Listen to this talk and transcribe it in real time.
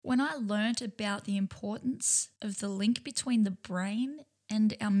when I learnt about the importance of the link between the brain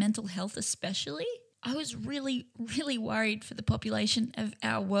and our mental health especially, I was really, really worried for the population of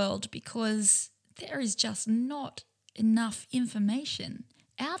our world because there is just not enough information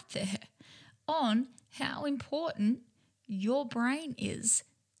out there on how important your brain is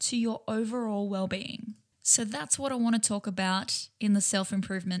to your overall well-being. So that's what I want to talk about in the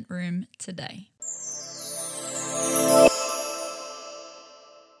self-improvement room today.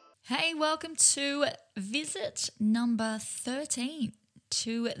 Hey, welcome to visit number 13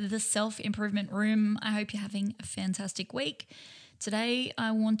 to the self-improvement room. I hope you're having a fantastic week. Today,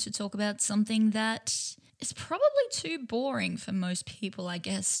 I want to talk about something that is probably too boring for most people, I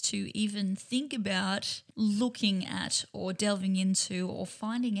guess, to even think about looking at or delving into or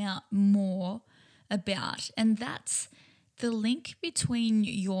finding out more about. And that's the link between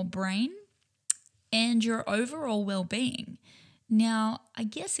your brain and your overall well-being. Now, I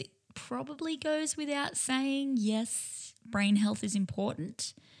guess it probably goes without saying, yes, brain health is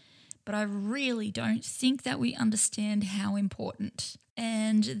important, but I really don't think that we understand how important.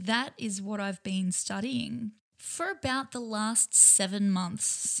 And that is what I've been studying for about the last 7 months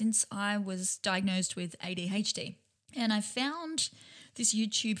since I was diagnosed with ADHD. And I found this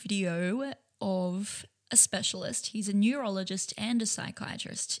YouTube video of a specialist. He's a neurologist and a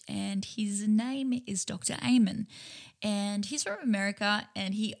psychiatrist, and his name is Dr. Amen. And he's from America,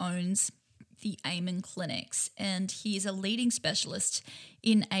 and he owns the Amen clinics, and he is a leading specialist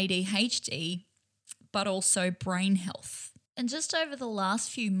in ADHD, but also brain health. And just over the last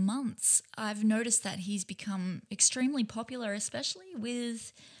few months, I've noticed that he's become extremely popular, especially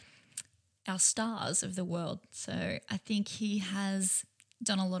with our stars of the world. So I think he has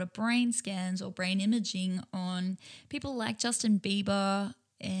done a lot of brain scans or brain imaging on people like Justin Bieber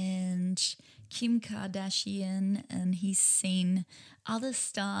and Kim Kardashian, and he's seen other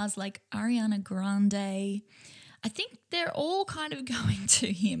stars like Ariana Grande. I think they're all kind of going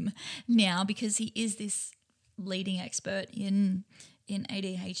to him now because he is this leading expert in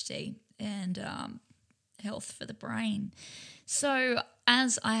ADHD and health for the brain. So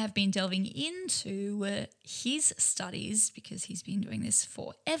as I have been delving into his studies, because he's been doing this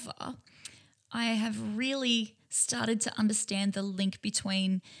forever, I have really started to understand the link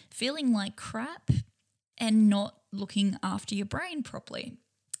between feeling like crap and not looking after your brain properly.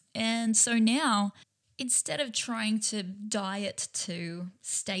 And so now, instead of trying to diet to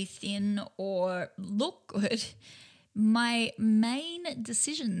stay thin or look good, my main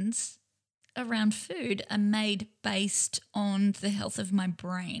decisions around food are made based on the health of my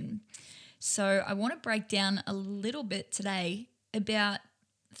brain. So I want to break down a little bit today about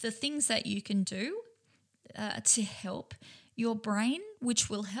the things that you can do to help your brain, which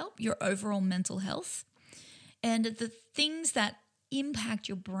will help your overall mental health, and the things that impact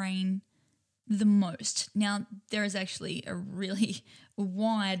your brain the most. Now, there is actually a really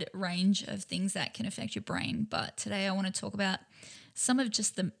wide range of things that can affect your brain, but today I want to talk about some of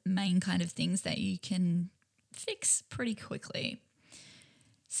just the main kind of things that you can fix pretty quickly.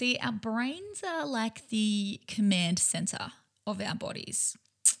 See, our brains are like the command center of our bodies,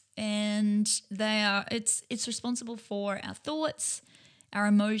 and it's responsible for our thoughts, our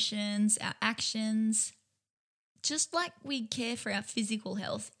emotions, our actions. Just like we care for our physical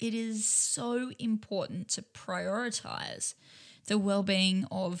health, it is so important to prioritize the well-being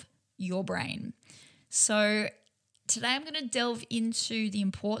of your brain. So today I'm going to delve into the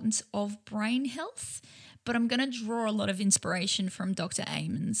importance of brain health, but I'm going to draw a lot of inspiration from Dr.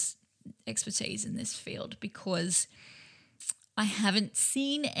 Amen's expertise in this field because I haven't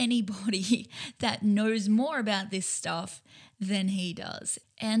seen anybody that knows more about this stuff than he does.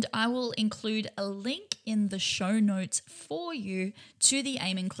 And I will include a link in the show notes for you to the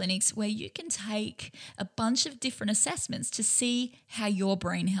Amen clinics where you can take a bunch of different assessments to see how your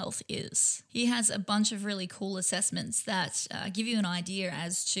brain health is. He has a bunch of really cool assessments that give you an idea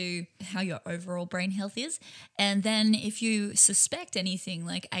as to how your overall brain health is. And then if you suspect anything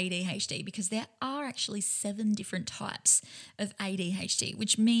like ADHD, because there are actually 7 different types of ADHD,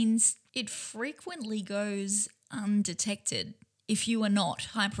 which means it frequently goes undetected if you are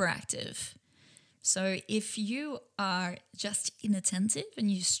not hyperactive. So if you are just inattentive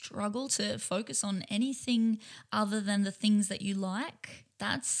and you struggle to focus on anything other than the things that you like,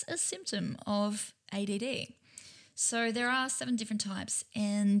 that's a symptom of ADD. So there are 7 different types,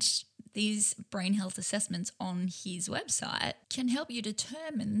 and these brain health assessments on his website can help you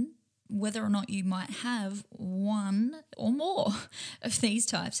determine whether or not you might have one or more of these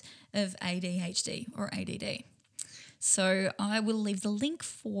types of ADHD or ADD. So I will leave the link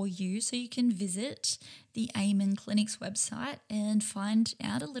for you so you can visit the Amen Clinic's website and find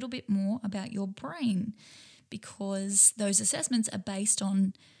out a little bit more about your brain, because those assessments are based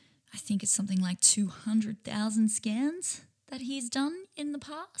on, I think it's something like 200,000 scans that he's done in the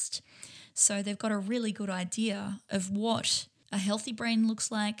past. So they've got a really good idea of what a healthy brain looks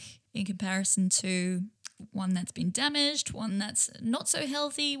like in comparison to one that's been damaged, one that's not so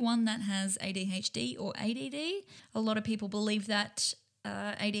healthy, one that has ADHD or ADD. A lot of people believe that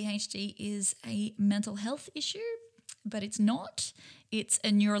ADHD is a mental health issue, but it's not. It's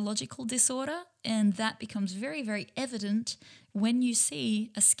a neurological disorder, and that becomes very, very evident when you see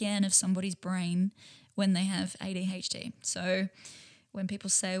a scan of somebody's brain when they have ADHD. So when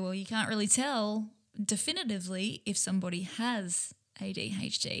people say, well, you can't really tell definitively if somebody has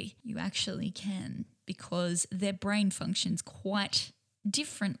ADHD, you actually can, because their brain functions quite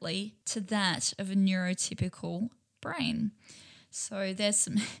differently to that of a neurotypical brain. So there's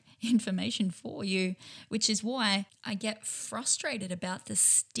some information for you, which is why I get frustrated about the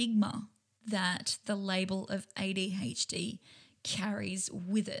stigma that the label of ADHD carries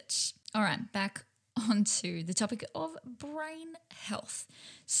with it. All right, back onto the topic of brain health.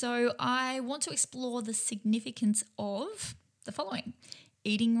 So I want to explore the significance of the following.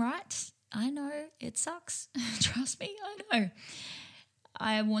 Eating right. I know it sucks. Trust me, I know.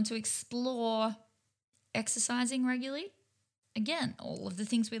 I want to explore exercising regularly. Again, all of the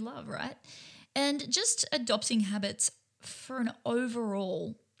things we love, right? And just adopting habits for an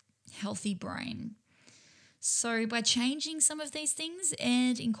overall healthy brain. So by changing some of these things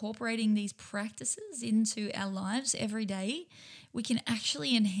and incorporating these practices into our lives every day, we can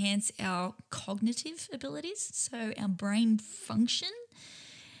actually enhance our cognitive abilities, so our brain function,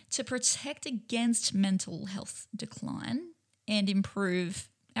 to protect against mental health decline and improve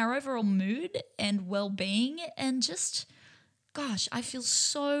our overall mood and well-being. And just, gosh, I feel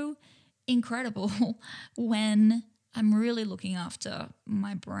so incredible when I'm really looking after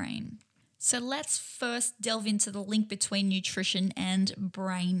my brain. So let's first delve into the link between nutrition and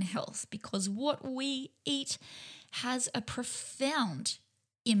brain health, because what we eat has a profound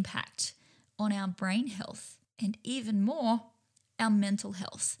impact on our brain health and even more, our mental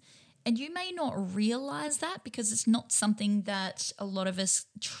health. And you may not realize that because it's not something that a lot of us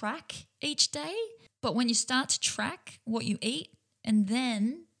track each day. But when you start to track what you eat and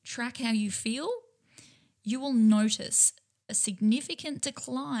then track how you feel, you will notice a significant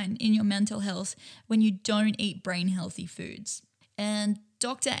decline in your mental health when you don't eat brain healthy foods. And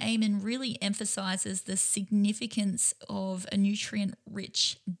Dr. Amen really emphasizes the significance of a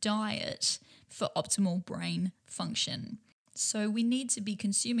nutrient-rich diet for optimal brain function. So we need to be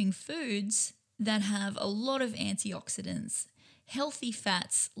consuming foods that have a lot of antioxidants, healthy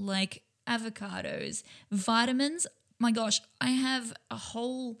fats like avocados, vitamins. My gosh, I have a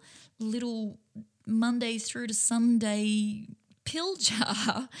whole little Monday through to Sunday pill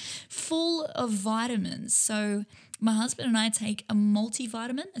jar full of vitamins. So my husband and I take a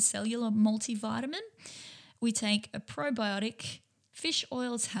multivitamin, a cellular multivitamin. We take a probiotic, fish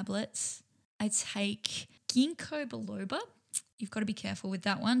oil tablets. I take ginkgo biloba. You've got to be careful with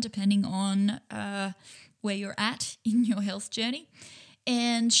that one depending on where you're at in your health journey.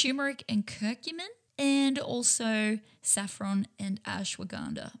 And turmeric and curcumin, and also saffron and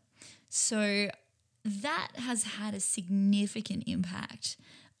ashwagandha. So that has had a significant impact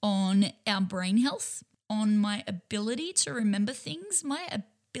on our brain health, on my ability to remember things. My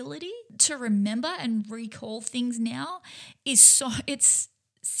ability to remember and recall things now it's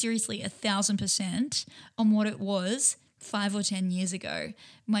seriously 1,000% on what it was 5 or 10 years ago.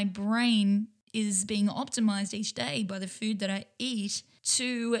 My brain is being optimized each day by the food that I eat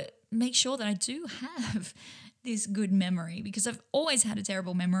to make sure that I do have this good memory, because I've always had a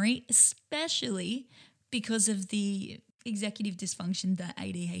terrible memory, especially because of the executive dysfunction that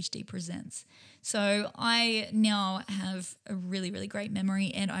ADHD presents. So I now have a really, really great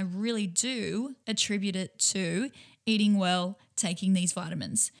memory, and I really do attribute it to eating well, taking these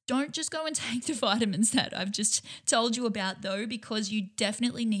vitamins. Don't just go and take the vitamins that I've just told you about though, because you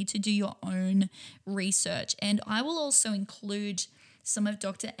definitely need to do your own research. And I will also include some of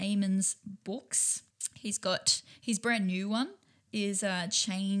Dr. Amen's books. He's got his brand new one is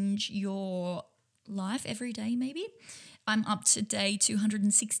Change Your Life Every Day, maybe. I'm up to day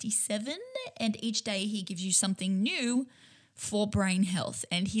 267, and each day he gives you something new for brain health,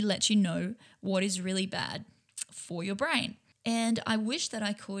 and he lets you know what is really bad for your brain. And I wish that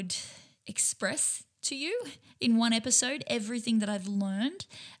I could express to you in one episode everything that I've learned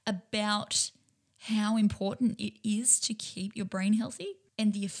about how important it is to keep your brain healthy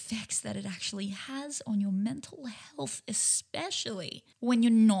and the effects that it actually has on your mental health, especially when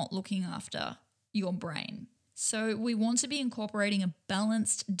you're not looking after your brain. So we want to be incorporating a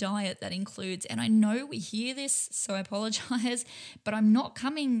balanced diet that includes, and I know we hear this, so I apologize, but I'm not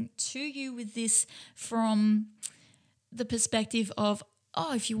coming to you with this from the perspective of,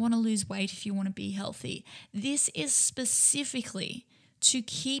 oh, if you want to lose weight, if you want to be healthy. This is specifically to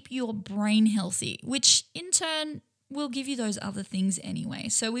keep your brain healthy, which in turn will give you those other things anyway.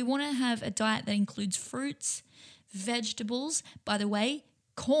 So we want to have a diet that includes fruits, vegetables. By the way,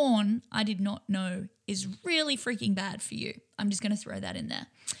 corn, I did not know, is really freaking bad for you. I'm just going to throw that in there.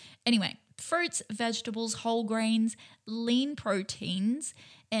 Anyway, fruits, vegetables, whole grains, lean proteins,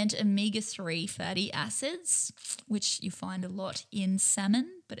 and omega-3 fatty acids, which you find a lot in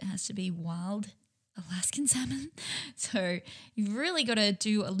salmon, but it has to be wild Alaskan salmon. So you've really got to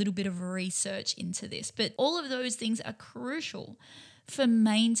do a little bit of research into this. But all of those things are crucial for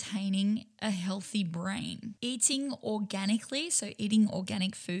maintaining a healthy brain. Eating organically, so eating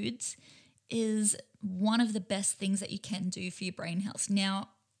organic foods, is one of the best things that you can do for your brain health. Now,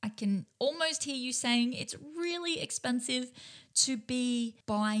 I can almost hear you saying it's really expensive to be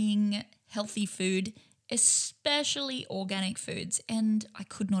buying healthy food, especially organic foods, and I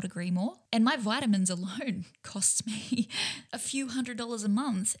could not agree more. And my vitamins alone costs me a few $100s a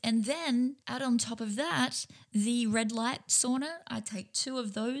month. And then add on top of that, the red light sauna, I take 2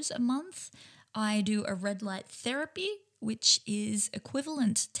 of those a month. I do a red light therapy, which is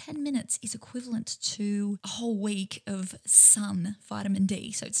equivalent, 10 minutes is equivalent to a whole week of sun vitamin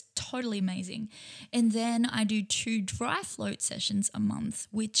D. So it's totally amazing. And then I do 2 dry float sessions a month,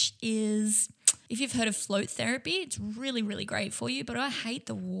 which is, if you've heard of float therapy, it's really, really great for you. But I hate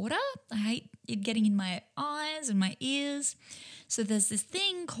the water. I hate it getting in my eyes and my ears. So there's this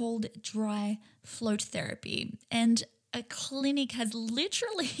thing called dry float therapy. And a clinic has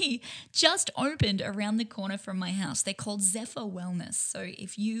literally just opened around the corner from my house. They're called Zephyr Wellness. So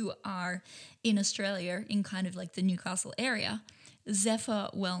if you are in Australia, in kind of like the Newcastle area, Zephyr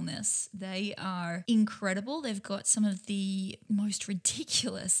Wellness, they are incredible. They've got some of the most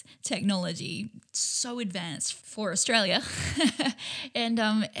ridiculous technology, so advanced for Australia. and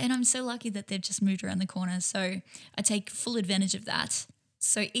I'm so lucky that they've just moved around the corner. So I take full advantage of that.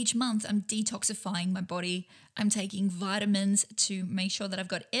 So each month I'm detoxifying my body. I'm taking vitamins to make sure that I've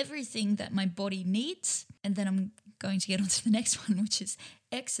got everything that my body needs. And then I'm going to get on to the next one, which is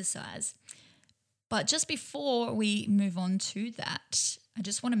exercise. But just before we move on to that, I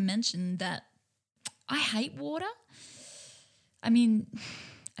just want to mention that I hate water. I mean,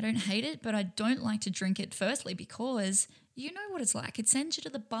 I don't hate it, but I don't like to drink it, firstly, because you know what it's like. It sends you to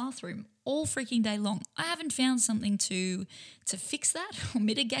the bathroom all freaking day long. I haven't found something to fix that or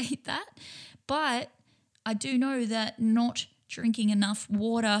mitigate that, but I do know that not drinking enough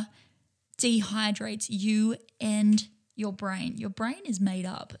water dehydrates you and your brain. Your brain is made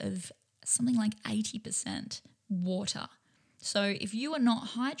up of something like 80% water. So if you are not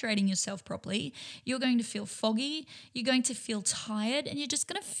hydrating yourself properly, you're going to feel foggy, you're going to feel tired, and you're just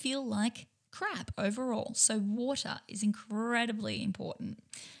going to feel like crap overall. So water is incredibly important.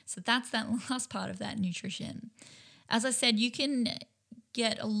 So that's that last part of that nutrition. As I said, you can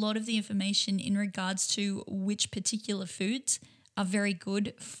get a lot of the information in regards to which particular foods are very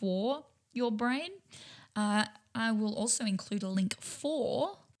good for your brain. I will also include a link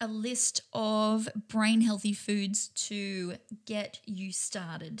for a list of brain healthy foods to get you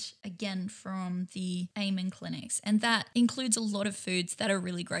started, again from the Amen clinics. And that includes a lot of foods that are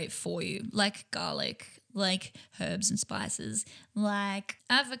really great for you, like garlic, like herbs and spices, like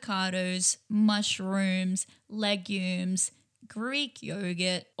avocados, mushrooms, legumes, Greek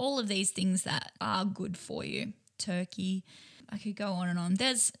yogurt, all of these things that are good for you. Turkey, I could go on and on.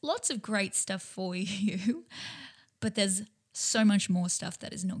 There's lots of great stuff for you, but there's so much more stuff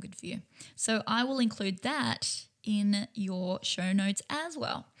that is not good for you. So I will include that in your show notes as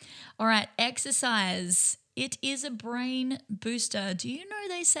well. All right, exercise. It is a brain booster. Do you know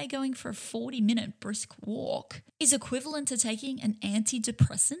they say going for a 40-minute brisk walk is equivalent to taking an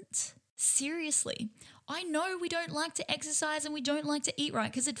antidepressant? Seriously. I know we don't like to exercise and we don't like to eat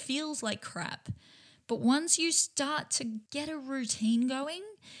right because it feels like crap. But once you start to get a routine going,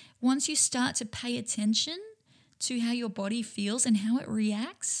 once you start to pay attention to how your body feels and how it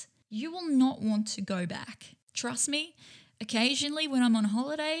reacts, you will not want to go back. Trust me, occasionally when I'm on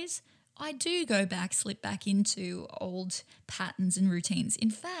holidays, I do go back, slip back into old patterns and routines. In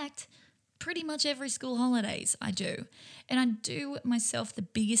fact, pretty much every school holidays I do. And I do myself the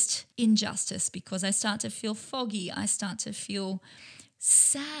biggest injustice because I start to feel foggy. I start to feel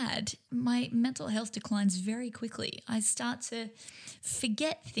sad. My mental health declines very quickly. I start to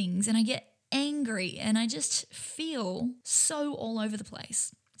forget things and I get angry and I just feel so all over the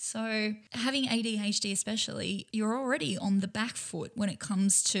place. So having ADHD especially, you're already on the back foot when it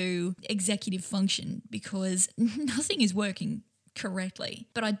comes to executive function because nothing is working correctly.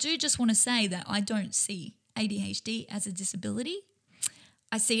 But I do just want to say that I don't see ADHD as a disability.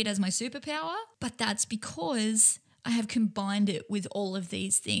 I see it as my superpower, but that's because I have combined it with all of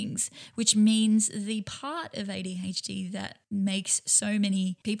these things, which means the part of ADHD that makes so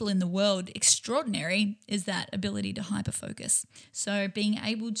many people in the world extraordinary is that ability to hyperfocus. So being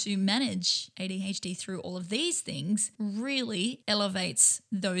able to manage ADHD through all of these things really elevates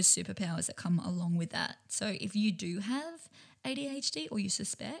those superpowers that come along with that. So if you do have ADHD or you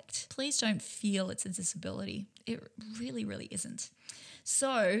suspect, please don't feel it's a disability. It really, really isn't.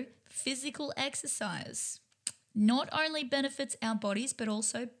 So physical exercise not only benefits our bodies, but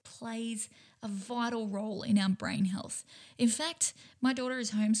also plays a vital role in our brain health. In fact, my daughter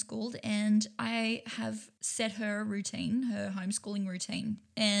is homeschooled and I have set her routine, her homeschooling routine.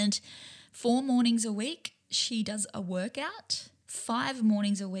 And 4 mornings a week, she does a workout. 5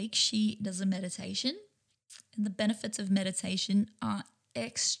 mornings a week, she does a meditation. And the benefits of meditation are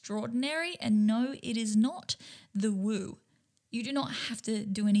extraordinary. And no, it is not the woo. You do not have to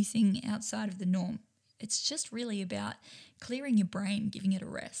do anything outside of the norm. It's just really about clearing your brain, giving it a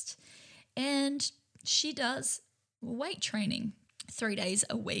rest. And she does weight training 3 days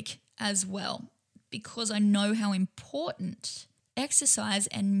a week as well, because I know how important exercise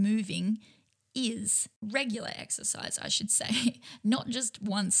and moving is. Regular exercise, I should say, not just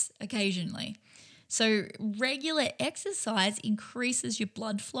once occasionally. So regular exercise increases your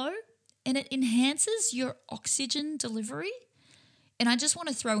blood flow and it enhances your oxygen delivery. And I just want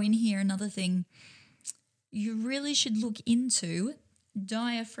to throw in here another thing. You really should look into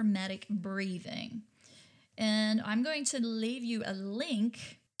diaphragmatic breathing. And I'm going to leave you a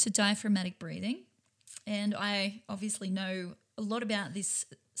link to diaphragmatic breathing. And I obviously know a lot about this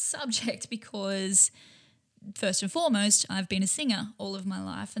subject because, first and foremost, I've been a singer all of my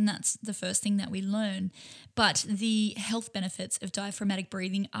life, and that's the first thing that we learn. But the health benefits of diaphragmatic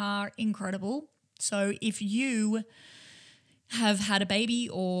breathing are incredible. So if you have had a baby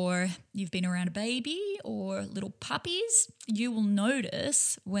or you've been around a baby or little puppies, you will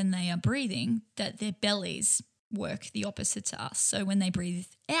notice when they are breathing that their bellies work the opposite to us. So when they breathe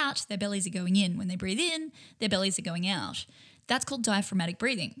out, their bellies are going in. When they breathe in, their bellies are going out. That's called diaphragmatic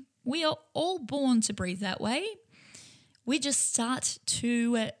breathing. We are all born to breathe that way. We just start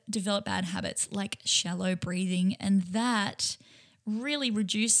to develop bad habits like shallow breathing, and that really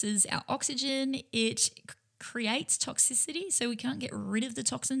reduces our oxygen. It creates toxicity, so we can't get rid of the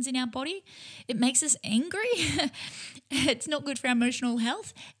toxins in our body. It makes us angry. It's not good for our emotional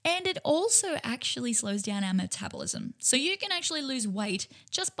health, and it also actually slows down our metabolism. So you can actually lose weight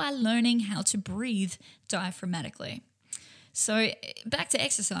just by learning how to breathe diaphragmatically. So back to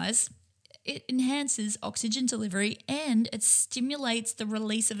exercise, it enhances oxygen delivery and it stimulates the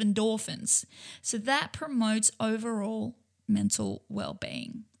release of endorphins. So that promotes overall mental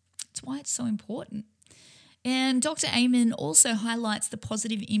well-being. That's why it's so important. And Dr. Amen also highlights the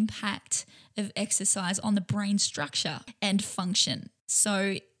positive impact of exercise on the brain structure and function.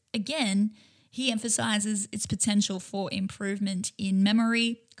 So again, he emphasizes its potential for improvement in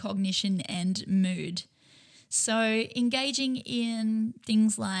memory, cognition, and mood. So engaging in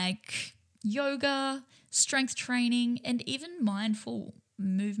things like yoga, strength training, and even mindful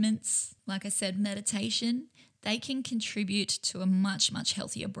movements, like I said, meditation, they can contribute to a much, much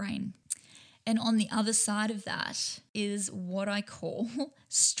healthier brain. And on the other side of that is what I call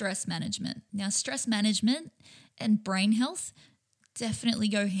stress management. Now, stress management and brain health definitely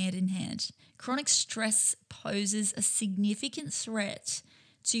go hand in hand. Chronic stress poses a significant threat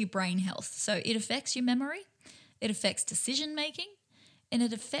to your brain health. So it affects your memory, it affects decision making, and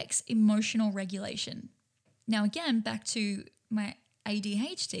it affects emotional regulation. Now, again, back to my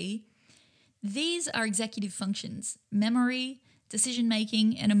ADHD, these are executive functions: memory,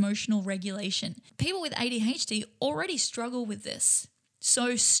 decision-making, and emotional regulation. People with ADHD already struggle with this.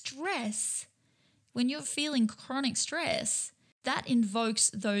 So stress, when you're feeling chronic stress, that invokes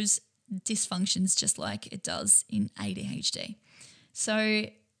those dysfunctions just like it does in ADHD. So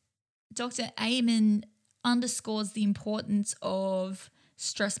Dr. Amen underscores the importance of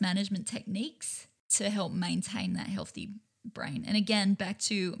stress management techniques to help maintain that healthy brain. And again, back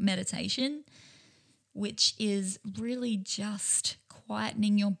to meditation, which is really just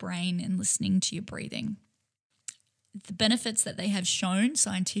quietening your brain and listening to your breathing. The benefits that they have shown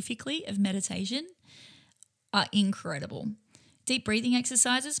scientifically of meditation are incredible. Deep breathing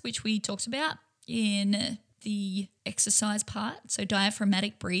exercises, which we talked about in the exercise part, so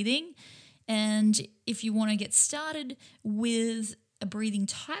diaphragmatic breathing. And if you want to get started with a breathing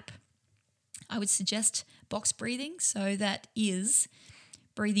type, I would suggest box breathing. So that is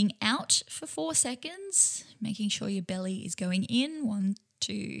breathing out for 4 seconds, making sure your belly is going in. 1,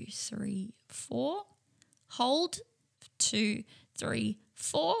 2, 3, 4. Hold. 2, 3,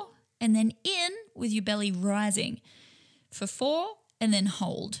 4. And then in with your belly rising for 4, and then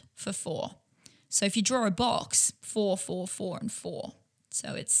hold for 4. So if you draw a box, 4, 4, 4, and 4.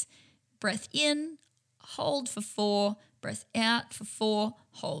 So it's breath in, hold for 4, breath out for 4,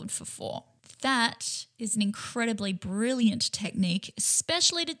 hold for 4. That is an incredibly brilliant technique,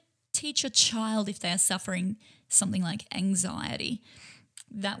 especially to teach a child if they are suffering something like anxiety.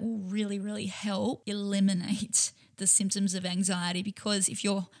 That will really, really help eliminate the symptoms of anxiety, because if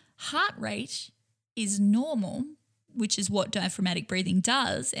your heart rate is normal, which is what diaphragmatic breathing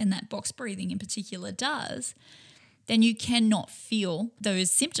does, and that box breathing in particular does, then you cannot feel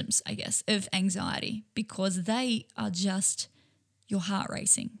those symptoms, I guess, of anxiety, because they are just your heart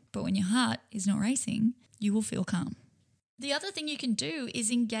racing. But when your heart is not racing, you will feel calm. The other thing you can do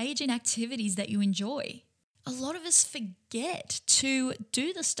is engage in activities that you enjoy. A lot of us forget to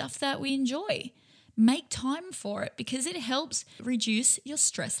do the stuff that we enjoy. Make time for it, because it helps reduce your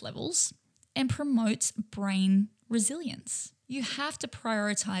stress levels and promotes brain resilience. You have to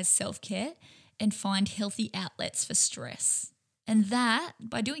prioritize self-care and find healthy outlets for stress. And that,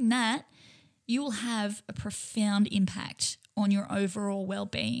 by doing that, you will have a profound impact on your overall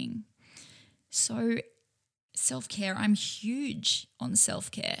well-being. So self-care, I'm huge on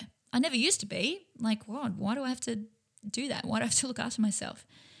self-care. I never used to be. Like, what? Why do I have to do that? Why do I have to look after myself?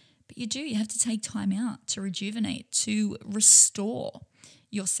 But you do. You have to take time out to rejuvenate, to restore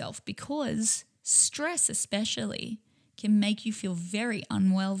yourself, because stress especially can make you feel very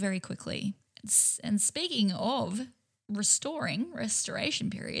unwell very quickly. And speaking of restoration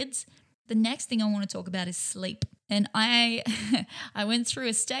periods, the next thing I want to talk about is sleep. And I went through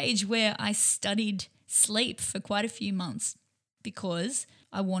a stage where I studied sleep for quite a few months, because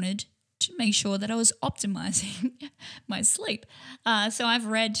I wanted to make sure that I was optimizing my sleep. So I've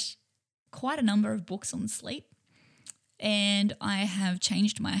read quite a number of books on sleep, and I have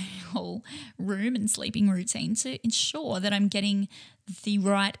changed my whole room and sleeping routine to ensure that I'm getting the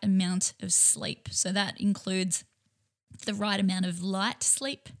right amount of sleep. So that includes the right amount of light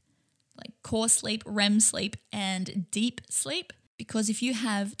sleep, like core sleep, REM sleep, and deep sleep. Because if you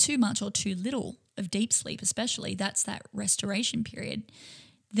have too much or too little of deep sleep, especially, that's that restoration period,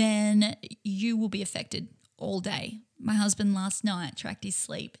 then you will be affected all day. My husband last night tracked his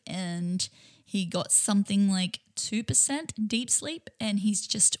sleep, and he got something like 2% deep sleep, and he's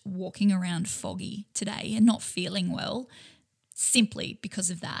just walking around foggy today and not feeling well, simply because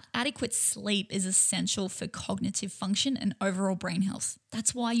of that. Adequate sleep is essential for cognitive function and overall brain health.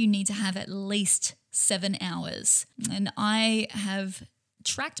 That's why you need to have at least 7 hours. And I have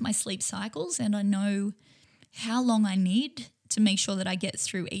tracked my sleep cycles, and I know how long I need to make sure that I get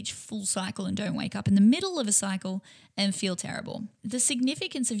through each full cycle and don't wake up in the middle of a cycle and feel terrible. The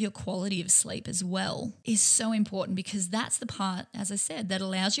significance of your quality of sleep as well is so important, because that's the part, as I said, that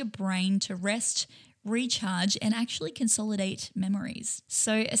allows your brain to rest, recharge, and actually consolidate memories.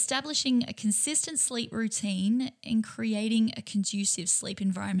 So establishing a consistent sleep routine and creating a conducive sleep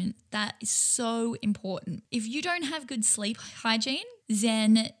environment, that is so important. If you don't have good sleep hygiene,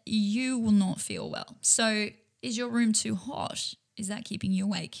 then you will not feel well. So is your room too hot? Is that keeping you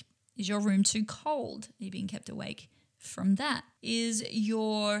awake? Is your room too cold? Are you being kept awake from that? Is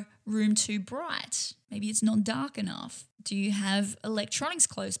your room too bright? Maybe it's not dark enough. Do you have electronics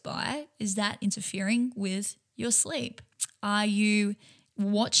close by? Is that interfering with your sleep? Are you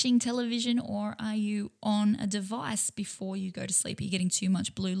watching television, or are you on a device before you go to sleep? Are you getting too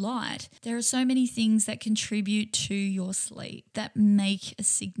much blue light? There are so many things that contribute to your sleep that make a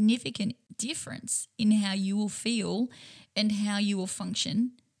significant difference in how you will feel and how you will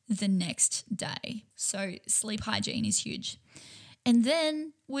function the next day. So sleep hygiene is huge. And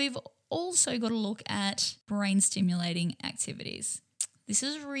then we've also got to look at brain stimulating activities. This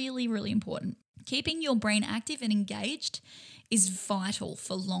is really, really important. Keeping your brain active and engaged is vital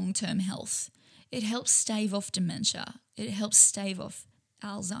for long-term health. It helps stave off dementia. It helps stave off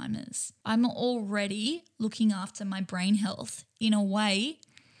Alzheimer's. I'm already looking after my brain health in a way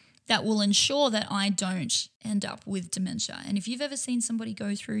that will ensure that I don't end up with dementia. And if you've ever seen somebody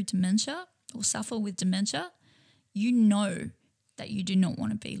go through dementia or suffer with dementia, you know that you do not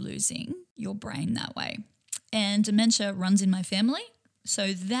want to be losing your brain that way. And dementia runs in my family.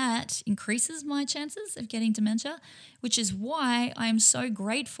 So that increases my chances of getting dementia, which is why I am so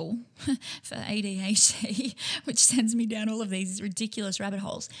grateful for ADHD, which sends me down all of these ridiculous rabbit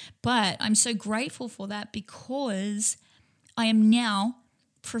holes. But I'm so grateful for that because I am now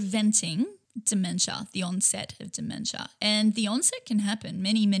preventing dementia, the onset of dementia. And the onset can happen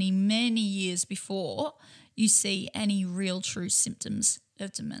many, many, many years before you see any real true symptoms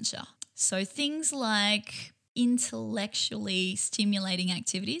of dementia. So things like intellectually stimulating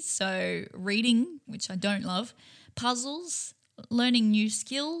activities, so reading, which I don't love, puzzles, learning new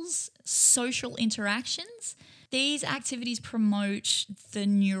skills, social interactions. These activities promote the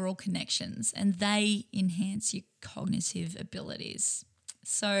neural connections and they enhance your cognitive abilities.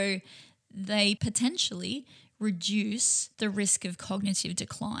 So they potentially reduce the risk of cognitive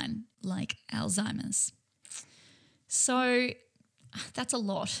decline, like Alzheimer's. So that's a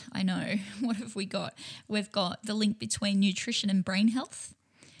lot, I know. What have we got? We've got the link between nutrition and brain health,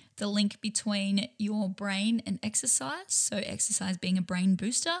 the link between your brain and exercise, so exercise being a brain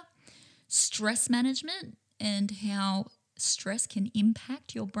booster, stress management and how stress can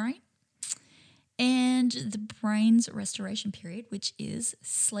impact your brain, and the brain's restoration period, which is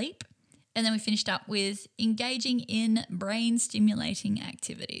sleep. And then we finished up with engaging in brain stimulating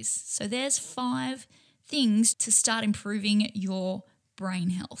activities. So there's 5 things to start improving your brain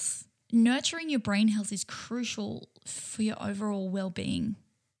health. Nurturing your brain health is crucial for your overall well-being,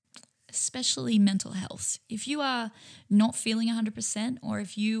 especially mental health. If you are not feeling 100% or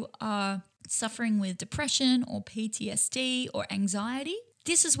if you are suffering with depression or PTSD or anxiety,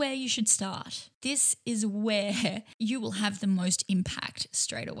 this is where you should start. This is where you will have the most impact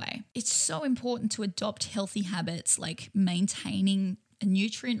straight away. It's so important to adopt healthy habits like maintaining a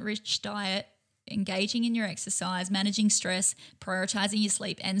nutrient-rich diet, engaging in your exercise, managing stress, prioritizing your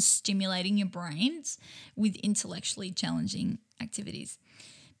sleep, and stimulating your brains with intellectually challenging activities.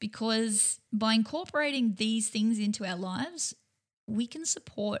 Because by incorporating these things into our lives, we can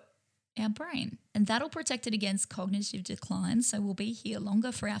support our brain and that'll protect it against cognitive decline. So we'll be here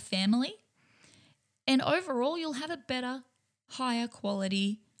longer for our family. And overall, you'll have a better, higher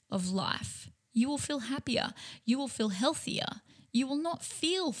quality of life. You will feel happier. You will feel healthier. You will not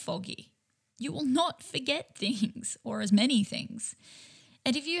feel foggy. You will not forget things or as many things.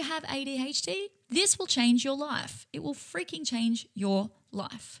 And if you have ADHD, this will change your life. It will freaking change your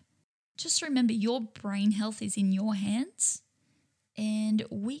life. Just remember, your brain health is in your hands and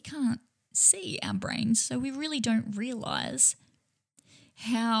we can't see our brains, so we really don't realize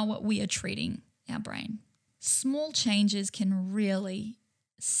how we are treating our brain. Small changes can really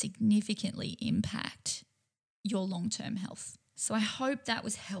significantly impact your long-term health. So I hope that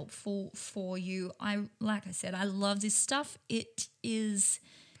was helpful for you. Like I said, I love this stuff. It is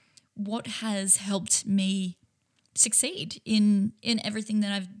what has helped me succeed in everything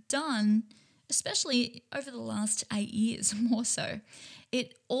that I've done, especially over the last 8 years, more so.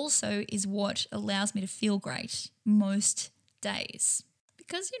 It also is what allows me to feel great most days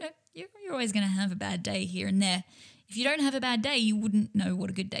because, you're always going to have a bad day here and there. If you don't have a bad day, you wouldn't know what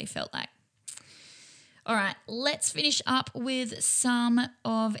a good day felt like. All right, let's finish up with some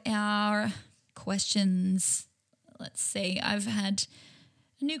of our questions. Let's see, I've had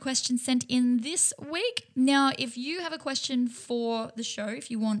a new question sent in this week. Now, if you have a question for the show, if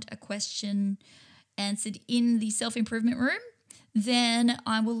you want a question answered in the self-improvement room, then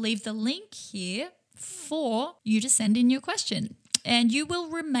I will leave the link here for you to send in your question. And you will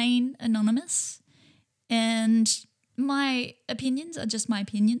remain anonymous. And my opinions are just my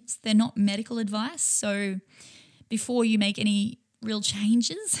opinions. They're not medical advice. So before you make any real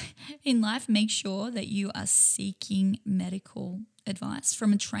changes in life, make sure that you are seeking medical advice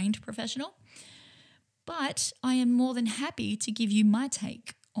from a trained professional. But I am more than happy to give you my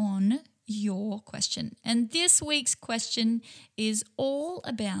take on your question. And this week's question is all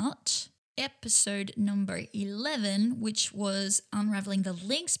about episode number 11, which was unraveling the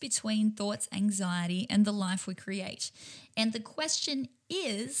links between thoughts, anxiety, and the life we create. And the question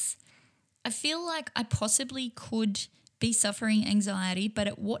is, I feel like I possibly could be suffering anxiety, but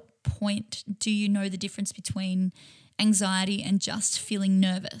at what point do you know the difference between anxiety and just feeling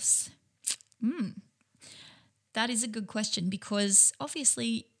nervous? That is a good question because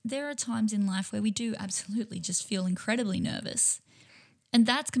obviously there are times in life where we do absolutely just feel incredibly nervous. And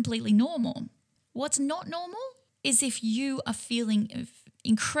that's completely normal. What's not normal is if you are feeling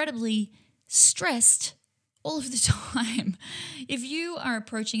incredibly stressed all of the time. If you are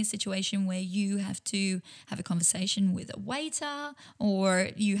approaching a situation where you have to have a conversation with a waiter or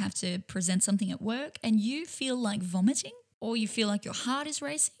you have to present something at work and you feel like vomiting or you feel like your heart is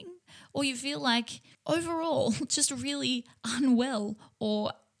racing or you feel like overall just really unwell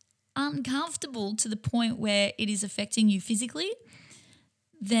or uncomfortable to the point where it is affecting you physically,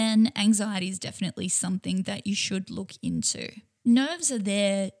 then anxiety is definitely something that you should look into. Nerves are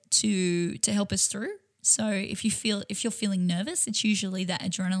there to help us through. So if you're feeling nervous, it's usually that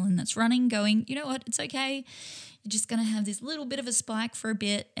adrenaline that's running, going, you know what, it's okay. You're just going to have this little bit of a spike for a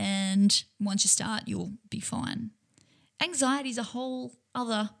bit, and once you start, you'll be fine. Anxiety is a whole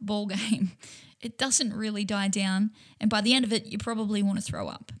other ball game. It doesn't really die down, and by the end of it, you probably want to throw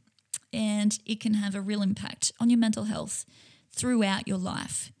up. And it can have a real impact on your mental health throughout your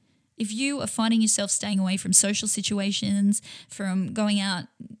life. If you are finding yourself staying away from social situations, from going out,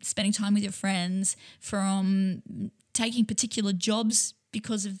 spending time with your friends, from taking particular jobs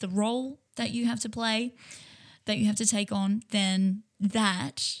because of the role that you have to play, that you have to take on, then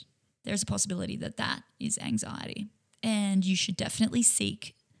there's a possibility that is anxiety. And you should definitely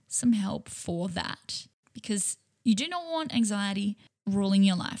seek some help for that, because you do not want anxiety ruling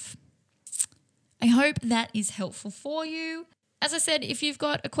your life. I hope that is helpful for you. As I said, if you've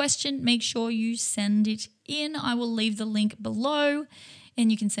got a question, make sure you send it in. I will leave the link below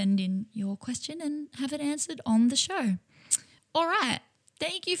and you can send in your question and have it answered on the show. All right.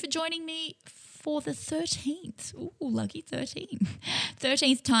 Thank you for joining me for the 13th. Ooh, lucky 13.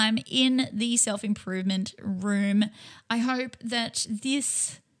 13th time in the self-improvement room. I hope that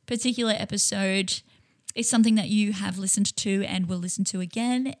this particular episode is something that you have listened to and will listen to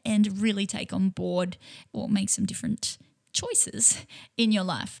again and really take on board or make some different choices in your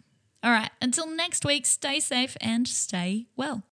life. All right, until next week, stay safe and stay well.